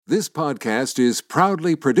This podcast is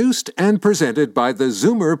proudly produced and presented by the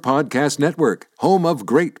Zoomer Podcast Network, home of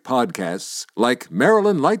great podcasts like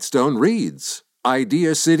Marilyn Lightstone Reads,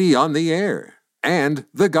 Idea City on the Air, and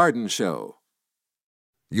The Garden Show.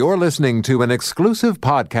 You're listening to an exclusive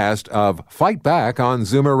podcast of Fight Back on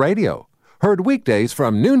Zoomer Radio, heard weekdays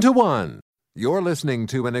from noon to 1. You're listening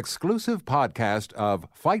to an exclusive podcast of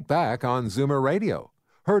Fight Back on Zoomer Radio,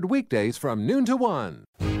 heard weekdays from noon to 1.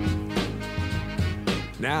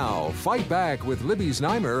 Now, Fight Back with Libby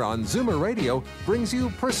Znaimer on Zoomer Radio brings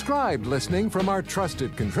you prescribed listening from our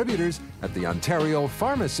trusted contributors at the Ontario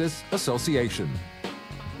Pharmacists Association.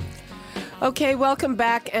 Okay, welcome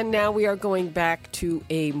back. And now we are going back to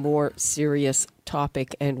a more serious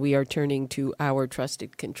topic, and we are turning to our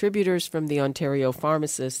trusted contributors from the Ontario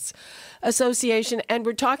Pharmacists Association. And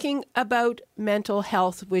we're talking about mental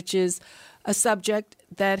health, which is a subject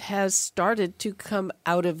that has started to come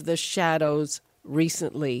out of the shadows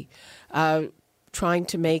recently, trying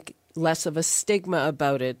to make less of a stigma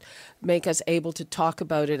about it, make us able to talk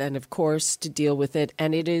about it, and of course to deal with it.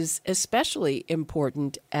 And it is especially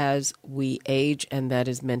important as we age, and that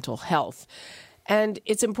is mental health. And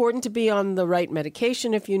it's important to be on the right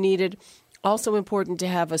medication if you need it. Also important to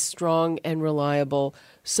have a strong and reliable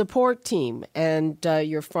support team. And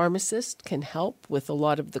your pharmacist can help with a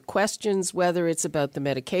lot of the questions, whether it's about the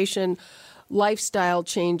medication, lifestyle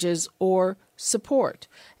changes, or support.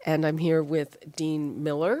 And I'm here with Dean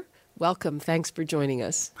Miller. Welcome. Thanks for joining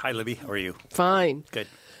us. Hi, Libby. How are you? Fine. Good.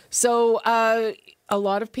 So a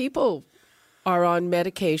lot of people are on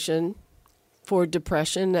medication for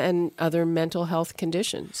depression and other mental health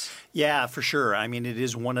conditions. Yeah, for sure. I mean, it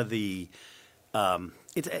is one of the,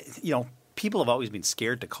 people have always been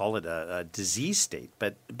scared to call it a disease state,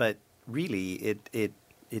 but really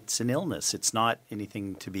it's an illness. It's not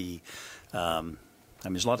anything to be,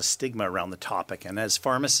 there's a lot of stigma around the topic. And as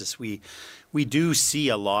pharmacists, we do see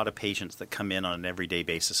a lot of patients that come in on an everyday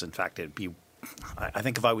basis. In fact, I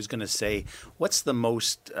think if I was going to say, what's the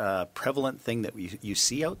most prevalent thing that you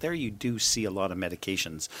see out there, you do see a lot of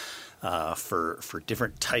medications for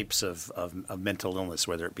different types of mental illness,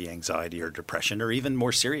 whether it be anxiety or depression or even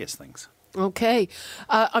more serious things. Okay.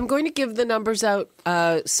 I'm going to give the numbers out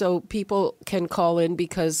so people can call in,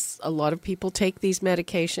 because a lot of people take these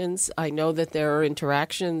medications. I know that there are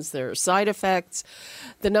interactions, there are side effects.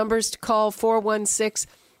 The numbers to call,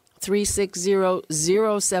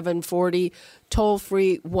 416-360-0740,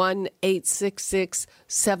 toll-free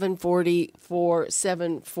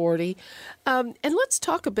 1-866-740-4740. And let's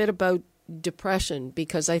talk a bit about depression,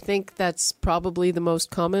 because I think that's probably the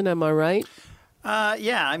most common. Am I right?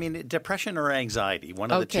 Depression or anxiety, one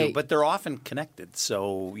of the two, but they're often connected.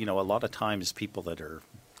 So, a lot of times people that are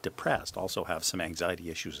depressed also have some anxiety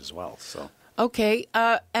issues as well. So, okay.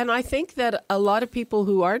 And I think that a lot of people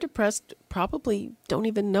who are depressed probably don't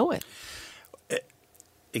even know it.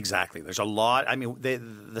 Exactly. There's a lot. I mean, the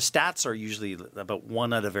stats are usually about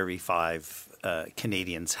 1 out of every 5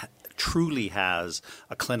 Canadians truly has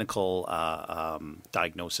a clinical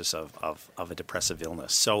diagnosis of a depressive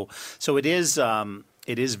illness. So it is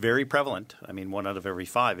very prevalent. I mean, 1 out of every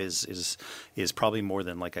 5 is probably more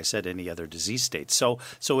than, like I said, any other disease state. So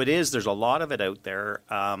it is. There's a lot of it out there.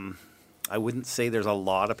 I wouldn't say there's a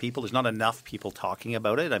lot of people. There's not enough people talking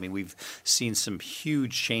about it. I mean, we've seen some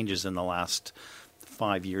huge changes in the last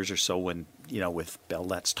 5 years or so when, with Bell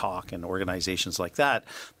Let's Talk and organizations like that,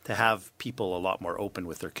 to have people a lot more open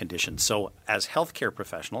with their conditions. So as healthcare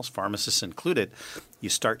professionals, pharmacists included, you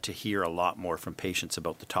start to hear a lot more from patients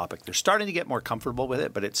about the topic. They're starting to get more comfortable with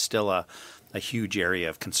it, but it's still a huge area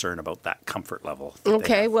of concern about that comfort level.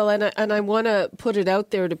 Okay, well, and I want to put it out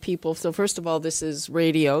there to people. So first of all, this is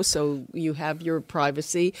radio, so you have your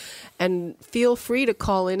privacy, and feel free to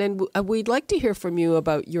call in, and we'd like to hear from you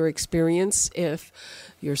about your experience if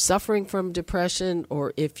you're suffering from depression,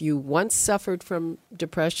 or if you once suffered from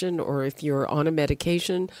depression, or if you're on a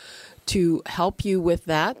medication to help you with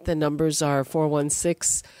that. The numbers are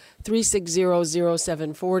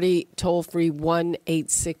 416-360-0740, toll-free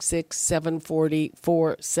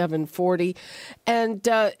 1-866-740-4740. And,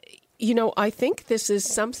 I think this is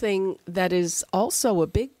something that is also a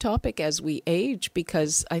big topic as we age,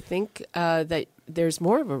 because I think that there's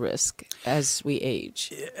more of a risk as we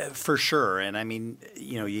age. For sure. And I mean,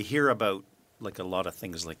 you hear about like a lot of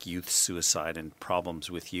things like youth suicide and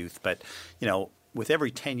problems with youth. But, with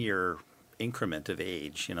every 10-year increment of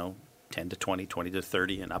age, 10 to 20, 20 to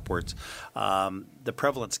 30 and upwards, the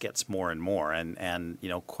prevalence gets more and more. And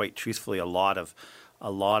quite truthfully, a lot of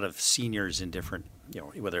seniors in different,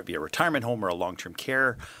 whether it be a retirement home or a long-term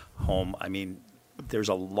care home, I mean, there's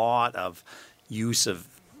a lot of use of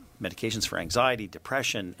medications for anxiety,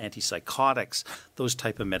 depression, antipsychotics, those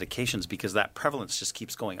type of medications, because that prevalence just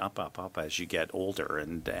keeps going up as you get older.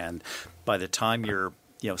 And by the time you're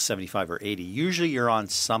 75 or 80, usually you're on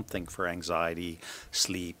something for anxiety,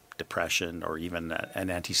 sleep, depression, or even an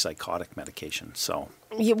antipsychotic medication. So,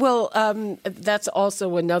 yeah, well, that's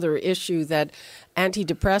also another issue, that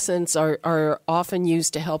antidepressants are often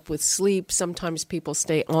used to help with sleep. Sometimes people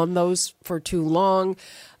stay on those for too long,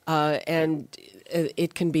 and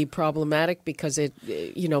it can be problematic because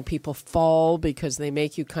people fall because they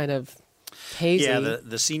make you kind of hazy. Yeah,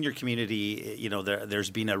 the senior community,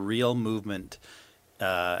 there's been a real movement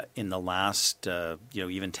in the last,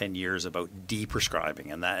 even 10 years about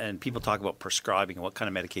deprescribing, and people talk about prescribing and what kind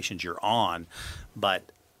of medications you're on,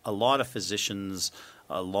 but a lot of physicians,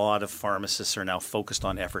 a lot of pharmacists are now focused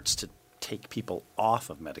on efforts to take people off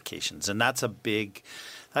of medications, and that's a big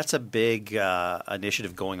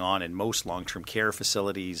initiative going on in most long-term care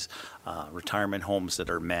facilities, retirement homes that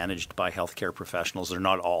are managed by healthcare professionals. They're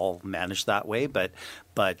not all managed that way, but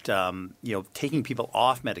taking people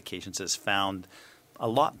off medications has found a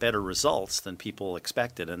lot better results than people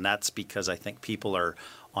expected, and that's because I think people are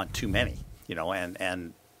on too many,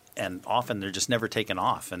 and often they're just never taken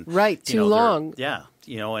off, and too long. Yeah,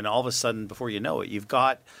 and all of a sudden, before you know it, you've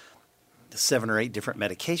got 7 or 8 different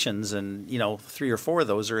medications, and 3 or 4 of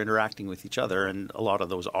those are interacting with each other, and a lot of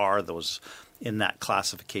those are those in that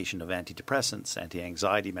classification of antidepressants,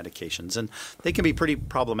 anti-anxiety medications, and they can be pretty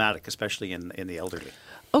problematic, especially in the elderly.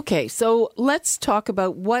 Okay, so let's talk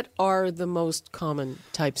about what are the most common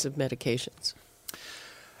types of medications.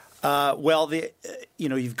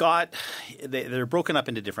 You've got they're broken up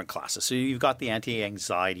into different classes. So you've got the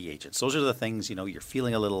anti-anxiety agents. Those are the things, you're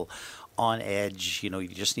feeling a little on edge. You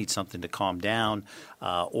just need something to calm down,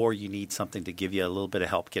 or you need something to give you a little bit of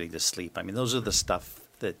help getting to sleep. I mean, those are the stuff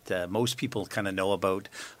that most people kind of know about.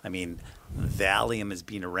 I mean, Valium has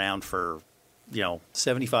been around for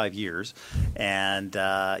 75 years, and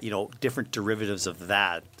different derivatives of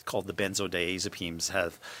that called the benzodiazepines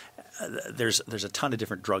have. There's a ton of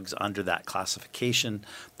different drugs under that classification.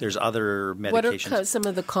 There's other medications. What are some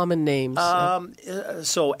of the common names?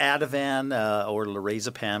 So Ativan or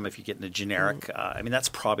lorazepam, if you get in a generic, that's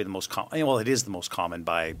probably the most common. Well, it is the most common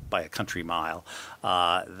by a country mile.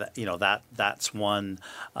 That's one.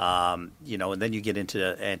 And then you get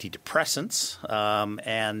into antidepressants,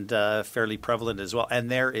 and fairly prevalent as well. And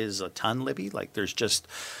there is a ton, Libby. Like there's just.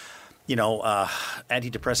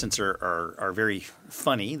 Antidepressants are very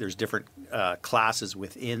funny. There's different classes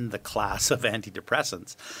within the class of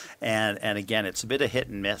antidepressants. And again, it's a bit of hit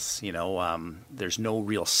and miss. There's no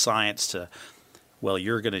real science to,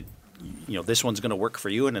 you're going to, this one's going to work for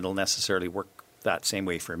you and it'll necessarily work that same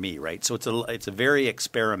way for me, right? So it's a very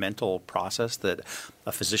experimental process that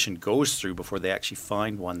a physician goes through before they actually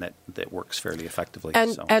find one that works fairly effectively.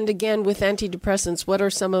 And again, with antidepressants, what are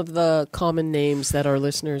some of the common names that our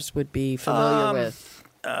listeners would be familiar with?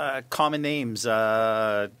 Common names.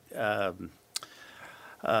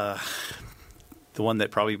 The one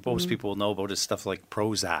that probably most people will know about is stuff like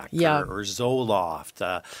Prozac or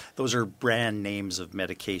Zoloft. Those are brand names of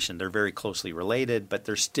medication. They're very closely related, but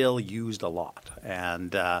they're still used a lot.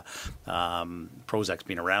 And Prozac's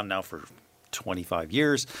been around now for 25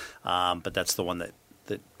 years, but that's the one that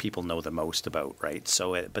people know the most about, right?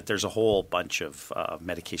 So, but there's a whole bunch of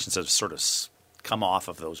medications that have sort of come off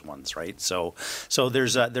of those ones, right? So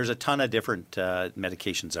there's a ton of different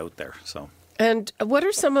medications out there. So. And what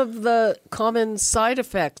are some of the common side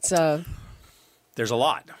effects? There's a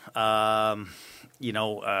lot.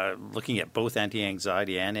 Looking at both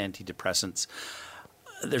anti-anxiety and antidepressants,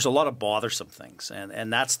 there's a lot of bothersome things.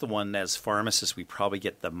 And that's the one, as pharmacists, we probably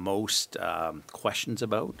get the most questions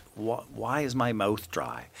about. Why is my mouth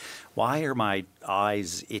dry? Why are my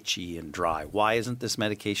eyes itchy and dry? Why isn't this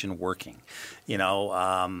medication working?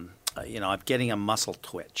 I'm getting a muscle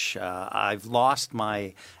twitch. I've lost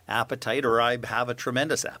my appetite, or I have a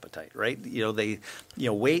tremendous appetite, right?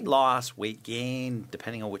 Weight loss, weight gain,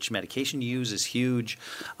 depending on which medication you use, is huge.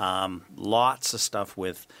 Lots of stuff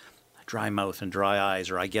with dry mouth and dry eyes,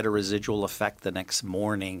 or I get a residual effect the next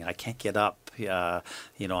morning. I can't get up. I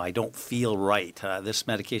don't feel right. This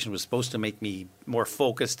medication was supposed to make me more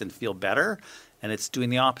focused and feel better, and it's doing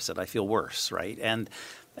the opposite. I feel worse, right? And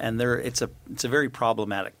it's a very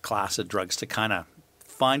problematic class of drugs to kind of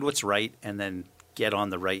find what's right and then get on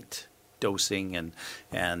the right dosing and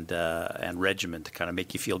regimen to kind of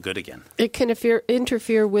make you feel good again. It can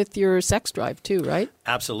interfere with your sex drive too, right?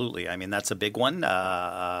 Absolutely. I mean, that's a big one.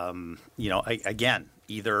 Again,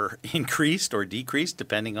 either increased or decreased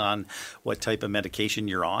depending on what type of medication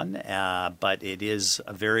you're on. But it is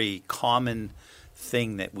a very common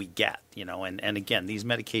thing that we get, and again, these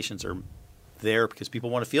medications are there because people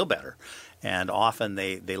want to feel better. And often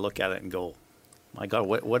they look at it and go, my God,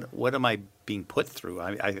 what am I being put through?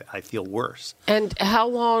 I feel worse. And how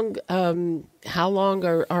long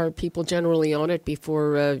are people generally on it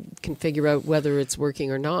before can figure out whether it's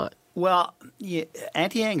working or not? Well,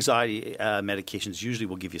 anti-anxiety medications usually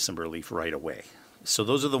will give you some relief right away. So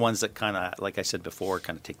those are the ones that kind of, like I said before,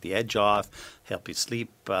 kind of take the edge off, help you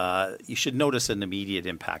sleep. You should notice an immediate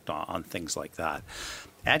impact on things like that.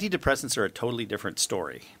 Antidepressants are a totally different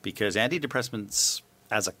story because antidepressants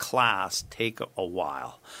as a class take a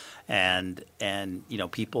while. And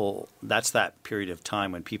people, that's that period of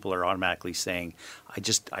time when people are automatically saying,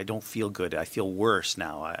 I don't feel good. I feel worse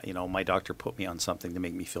now. My doctor put me on something to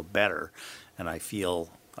make me feel better, and I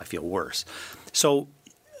feel worse. So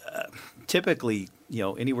typically,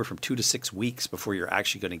 anywhere from 2 to 6 weeks before you're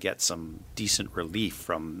actually going to get some decent relief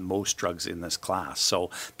from most drugs in this class. So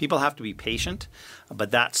people have to be patient, but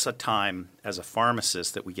that's a time as a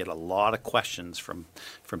pharmacist that we get a lot of questions from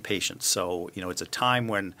patients. So, it's a time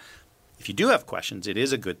when if you do have questions, it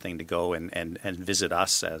is a good thing to go and visit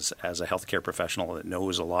us as a healthcare professional that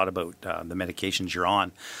knows a lot about the medications you're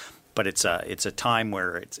on. But it's a time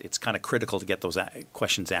where it's kind of critical to get those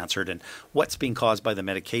questions answered and what's being caused by the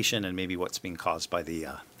medication and maybe what's being caused by the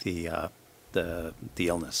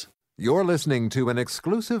illness. You're listening to an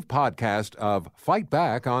exclusive podcast of Fight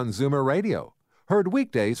Back on Zoomer Radio. Heard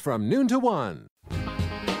weekdays from noon to 1.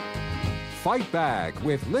 Fight Back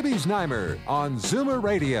with Libby Znaimer on Zoomer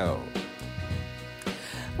Radio.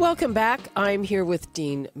 Welcome back. I'm here with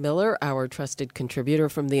Dean Miller, our trusted contributor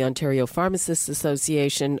from the Ontario Pharmacists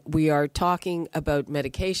Association. We are talking about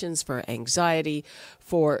medications for anxiety,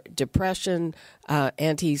 for depression,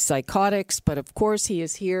 antipsychotics, but of course he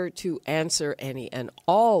is here to answer any and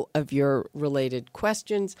all of your related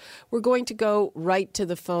questions. We're going to go right to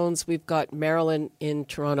the phones. We've got Marilyn in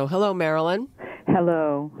Toronto. Hello, Marilyn.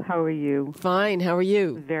 Hello. How are you? Fine. How are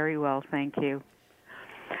you? Very well, thank you.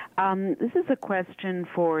 This is a question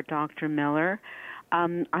for Dr. Miller.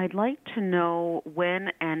 I'd like to know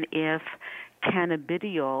when and if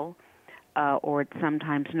cannabidiol, or it's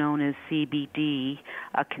sometimes known as CBD,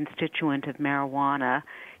 a constituent of marijuana,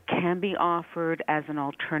 can be offered as an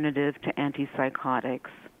alternative to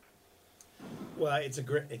antipsychotics. Well, it's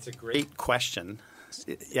a great question.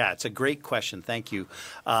 Yeah, it's a great question. Thank you,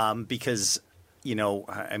 because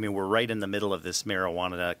we're right in the middle of this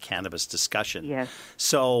marijuana cannabis discussion. Yes.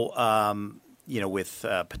 So, with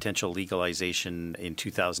potential legalization in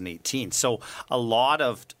 2018. So a lot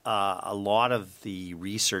of the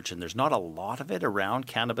research, and there's not a lot of it around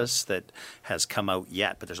cannabis that has come out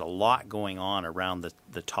yet, but there's a lot going on around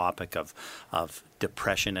the topic of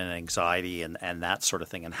depression and anxiety and that sort of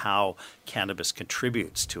thing and how cannabis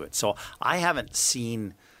contributes to it. So I haven't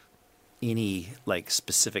seen any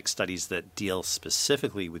specific studies that deal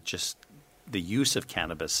specifically with just the use of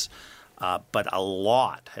cannabis, but a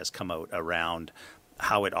lot has come out around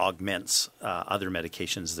how it augments other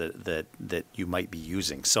medications that you might be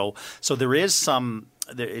using. So there is some.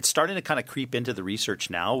 It's starting to kind of creep into the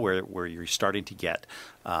research now, where you're starting to get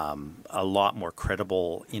a lot more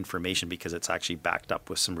credible information because it's actually backed up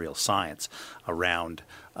with some real science around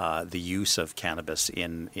the use of cannabis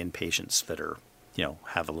in patients that are,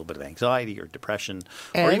 have a little bit of anxiety or depression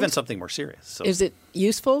or even something more serious. So, is it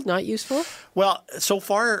useful, not useful? Well, so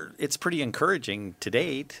far it's pretty encouraging to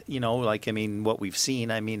date. What we've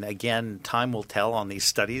seen, again, time will tell on these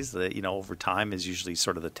studies. Over time is usually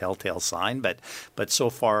sort of the telltale sign. But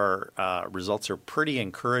so far results are pretty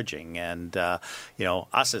encouraging. And,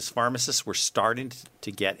 us as pharmacists, we're starting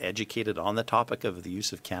to get educated on the topic of the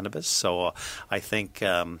use of cannabis. So I think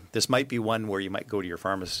this might be one where you might go to your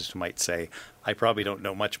pharmacist who might say, I probably don't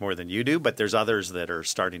know much more than you do, but there's others that are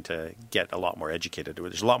starting to get a lot more educated.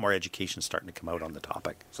 There's a lot more education starting to come out on the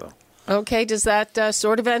topic. So, okay, does that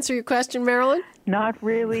sort of answer your question, Marilyn? Not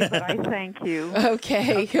really, but I thank you.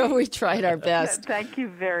 Okay. We tried our best. Thank you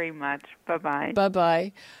very much. Bye-bye.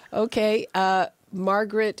 Bye-bye. Okay,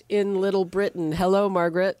 Margaret in Little Britain. Hello,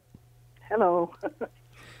 Margaret. Hello.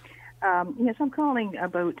 Yes, I'm calling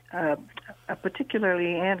about a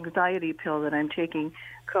particularly anxiety pill that I'm taking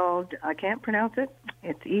called, I can't pronounce it,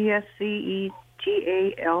 it's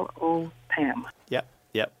ESCEGALO PAM. Yep.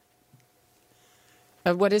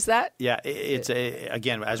 What is that? Yeah, it's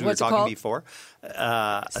again, as we What's were talking before,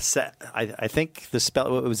 I think the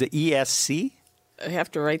spell, was it ESC? I have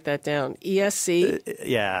to write that down. ESC?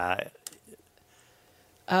 Yeah.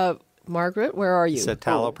 Margaret, where are you?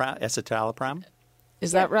 Escitalopram.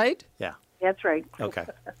 Is that right? Yeah. That's right. Okay.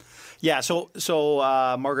 Yeah. So,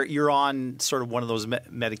 Margaret, you're on sort of one of those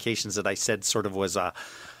medications that I said sort of was a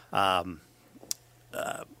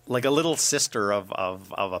like a little sister of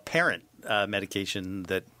a parent medication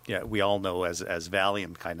that we all know as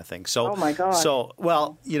Valium kind of thing. So, oh my God. So,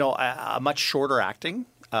 well, a much shorter acting.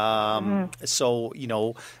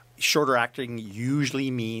 So, shorter acting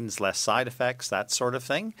usually means less side effects, that sort of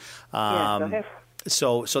thing. Yes,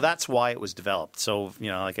 So that's why it was developed. So,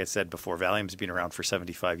 like I said before, Valium's been around for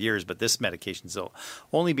 75 years, but this medication's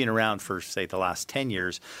only been around for, say, the last 10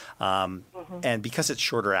 years. And because it's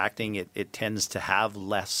shorter acting, it tends to have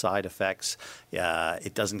less side effects.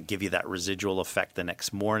 It doesn't give you that residual effect the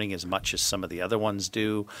next morning as much as some of the other ones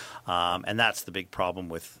do. And that's the big problem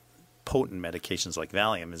with potent medications like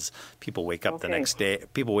Valium is people wake up the next day.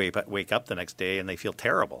 People wake up the next day and they feel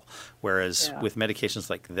terrible. Whereas with medications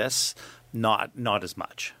like this, not as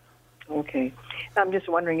much. Okay, I'm just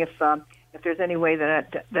wondering if there's any way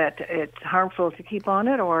that it's harmful to keep on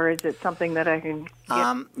it, or is it something that I can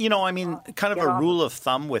get, kind of a rule of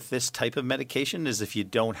thumb with this type of medication is if you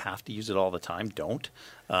don't have to use it all the time, don't.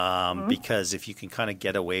 Because if you can kind of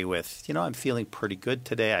get away with, I'm feeling pretty good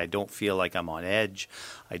today. I don't feel like I'm on edge.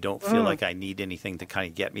 I don't feel like I need anything to kind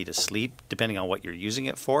of get me to sleep, depending on what you're using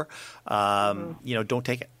it for. Don't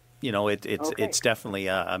take it. It's definitely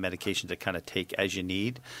a medication to kind of take as you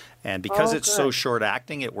need. And because it's so short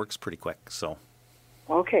acting, it works pretty quick. So.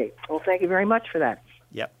 Okay. Well, thank you very much for that.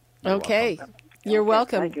 Yep. You're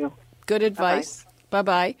welcome. Thank you. Good advice.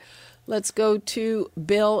 Bye-bye. Let's go to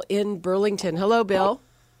Bill in Burlington. Hello, Bill.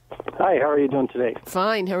 Hi, how are you doing today?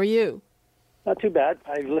 Fine. How are you? Not too bad.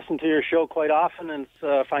 I listen to your show quite often and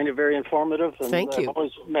find it very informative. And Thank you. I'm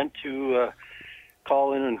always meant to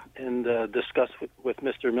call in and discuss with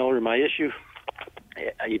Mr. Miller my issue.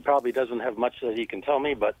 He probably doesn't have much that he can tell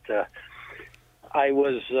me, but I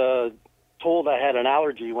was told I had an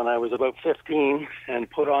allergy when I was about 15 and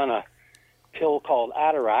put on a pill called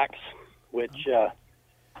Atarax, which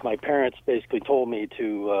my parents basically told me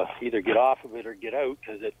to either get off of it or get out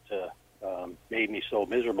because it made me so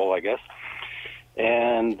miserable, I guess.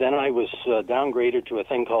 And then I was downgraded to a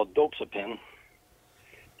thing called Dopsapin,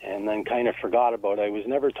 and then kind of forgot about it. I was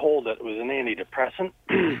never told that it was an antidepressant.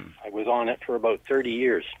 I was on it for about 30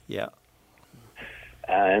 years. Yeah.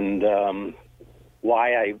 And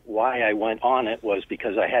why I went on it was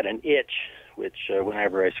because I had an itch, which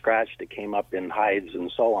whenever I scratched, it came up in hives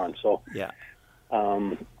and so on. So yeah.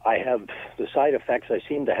 I have the side effects I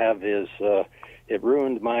seem to have is it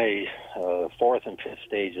ruined my fourth and fifth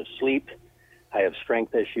stage of sleep. I have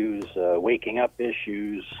strength issues, waking up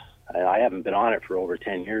issues. I haven't been on it for over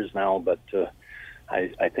 10 years now, but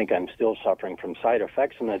I think I'm still suffering from side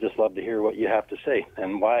effects, and I'd just love to hear what you have to say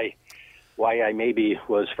and why I maybe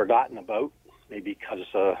was forgotten about, maybe because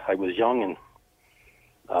I was young and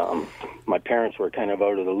my parents were kind of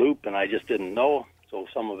out of the loop, and I just didn't know. So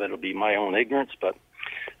some of it will be my own ignorance, but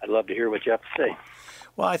I'd love to hear what you have to say.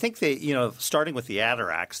 Well, I think starting with the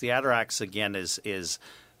Atarax again is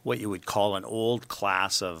what you would call an old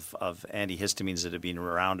class of antihistamines that have been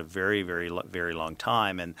around a very, very, very long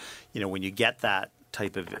time. And, when you get that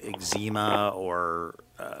type of eczema or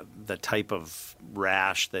the type of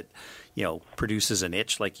rash that, produces an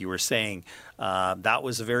itch, like you were saying, that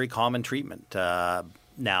was a very common treatment.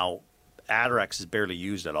 Now, Atarax is barely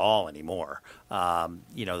used at all anymore. But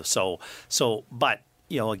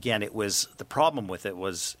again, it was the problem with it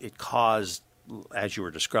was it caused, as you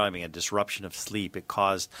were describing, a disruption of sleep. It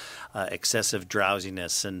caused excessive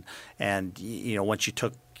drowsiness, and once you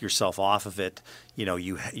took yourself off of it,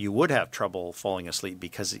 you would have trouble falling asleep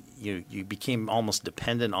because you became almost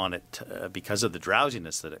dependent on it because of the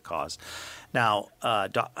drowsiness that it caused. Now, I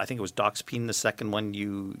think it was Doxepin, the second one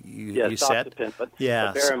you said. Doxepin, but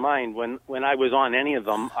yeah. Bear in mind, when I was on any of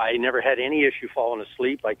them, I never had any issue falling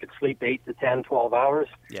asleep. I could sleep 8 to 10, 12 hours,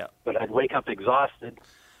 but I'd wake up exhausted.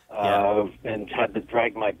 And had to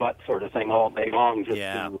drag my butt sort of thing all day long.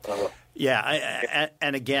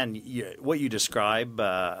 And again, what you describe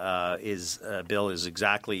Bill, is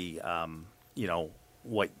exactly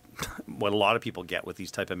what a lot of people get with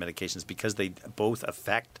these type of medications because they both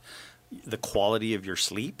affect the quality of your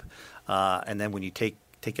sleep, and then when you take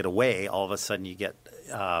it away, all of a sudden you get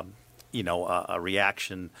a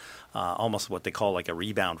reaction, almost what they call like a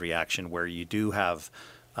rebound reaction, where you do have.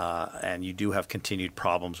 And you do have continued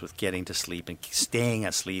problems with getting to sleep and staying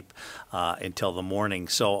asleep until the morning.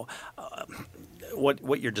 So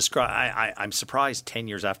what you're describing, I'm surprised 10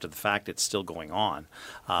 years after the fact it's still going on.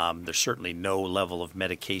 There's certainly no level of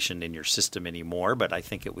medication in your system anymore, but I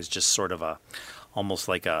think it was just sort of almost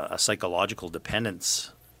like a psychological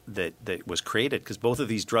dependence that was created, because both of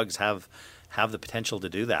these drugs have the potential to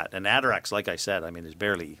do that. And Atarax, like I said, I mean, is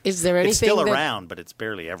barely. Is there anything it's still around, but it's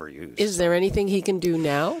barely ever used. Is there anything he can do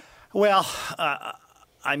now? Well,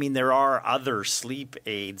 I mean, there are other sleep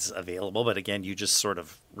aids available, but again, you just sort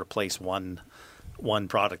of replace one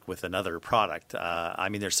product with another product. I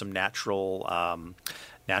mean, there's some natural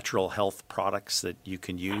health products that you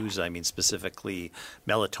can use. I mean, specifically,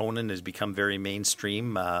 melatonin has become very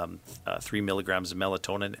mainstream. 3 milligrams of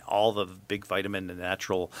melatonin. All the big vitamin and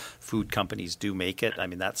natural food companies do make it. I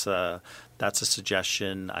mean, that's a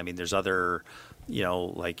suggestion. I mean, there's other.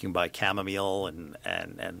 Like you can buy chamomile and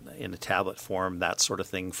in a tablet form, that sort of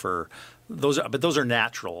thing for those. But those are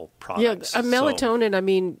natural products. Yeah, melatonin. I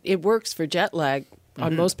mean, it works for jet lag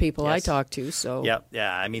on most people I talk to. So yeah.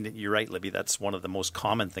 I mean, you're right, Libby. That's one of the most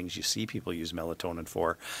common things you see people use melatonin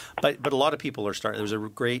for. But a lot of people are starting. There was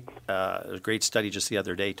a great study just the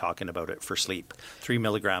other day talking about it for sleep. 3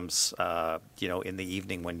 milligrams, in the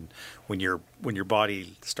evening when your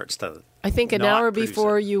body starts to. I think an hour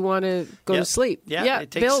before you want to go to sleep. Yeah.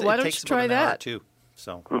 Bill, why don't you try that? Too.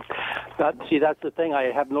 So. That's the thing.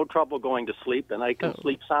 I have no trouble going to sleep, and I can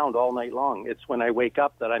sleep sound all night long. It's when I wake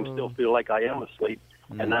up that I still feel like I am asleep,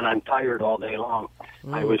 and then I'm tired all day long.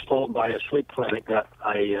 I was told by a sleep clinic that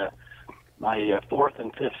my fourth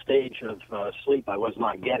and fifth stage of sleep I was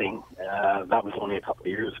not getting. That was only a couple of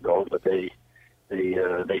years ago, but they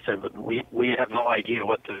said that we have no idea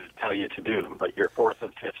what to tell you to do, but your fourth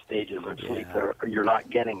and fifth stages of sleep, you're not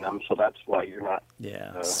getting them, so that's why you're not.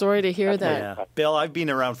 Yeah. Sorry to hear that. Yeah. Bill, I've been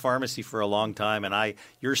around pharmacy for a long time, and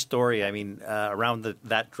your story, I mean, around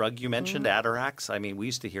that drug you mentioned, Atarax, I mean, we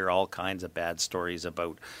used to hear all kinds of bad stories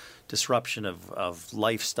about disruption of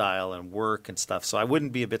lifestyle and work and stuff. So I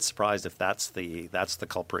wouldn't be a bit surprised if that's the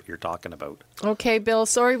culprit you're talking about. Okay, Bill,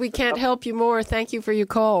 sorry we can't help you more. Thank you for your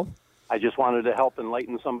call. I just wanted to help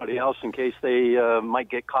enlighten somebody else in case they might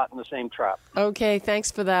get caught in the same trap. Okay,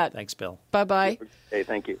 thanks for that. Thanks, Bill. Bye-bye. Okay,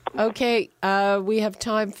 thank you. Okay, we have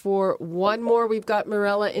time for one more. We've got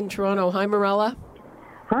Mirella in Toronto. Hi, Mirella.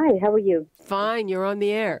 Hi, how are you? Fine, you're on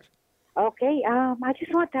the air. Okay, I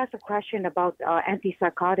just want to ask a question about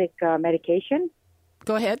antipsychotic medication.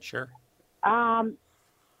 Go ahead. Sure. I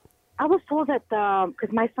was told that,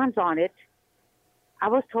 because my son's on it, I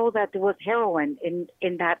was told that there was heroin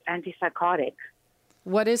in that antipsychotic.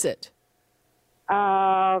 What is it?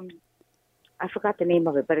 I forgot the name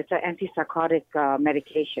of it, but it's an antipsychotic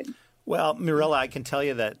medication. Well, Mirella, I can tell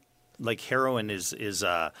you that like heroin is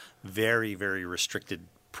a very, very restricted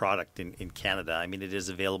product in Canada. I mean, it is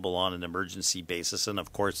available on an emergency basis, and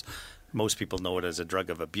of course, most people know it as a drug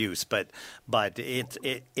of abuse, but it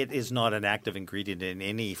is not an active ingredient in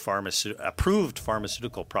any approved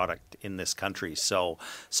pharmaceutical product in this country. So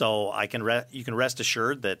you can rest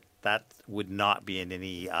assured that would not be in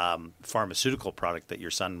any pharmaceutical product that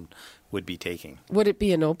your son would be taking. Would it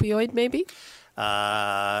be an opioid, maybe?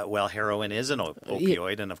 Well, heroin is an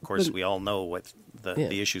opioid, and of course, we all know what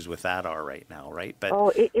the issues with that are right now, right?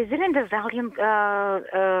 But is it in the Valium?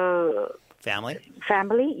 Family?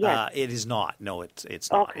 Yes. It is not. No, it's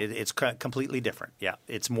not. Okay. It's completely different. Yeah,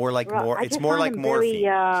 it's more like It's more like morphine. Very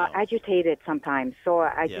agitated sometimes, so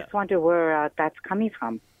I just wonder where that's coming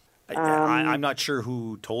from. I'm not sure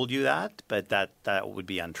who told you that, but that would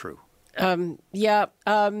be untrue.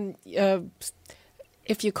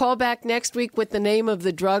 If you call back next week with the name of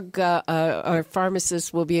the drug, our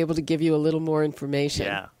pharmacist will be able to give you a little more information.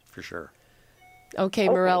 Yeah, for sure. Okay,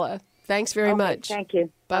 Mirella. Thanks very much. Thank you.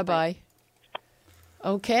 Bye-bye.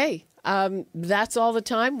 Okay. That's all the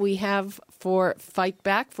time we have for Fight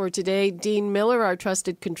Back for today. Dean Miller, our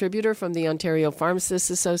trusted contributor from the Ontario Pharmacists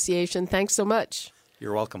Association. Thanks so much.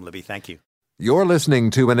 You're welcome, Libby. Thank you. You're listening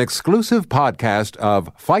to an exclusive podcast of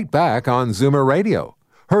Fight Back on Zoomer Radio.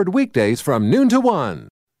 Heard weekdays from noon to 1.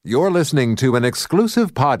 You're listening to an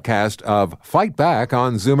exclusive podcast of Fight Back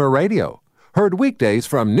on Zoomer Radio. Heard weekdays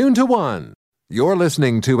from noon to 1. You're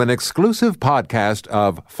listening to an exclusive podcast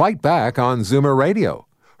of Fight Back on Zoomer Radio.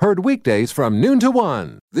 Heard weekdays from noon to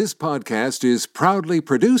 1. This podcast is proudly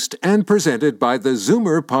produced and presented by the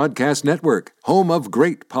Zoomer Podcast Network, home of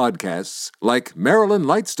great podcasts like Marilyn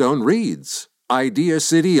Lightstone Reads, Idea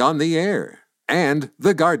City on the Air, and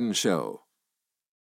The Garden Show.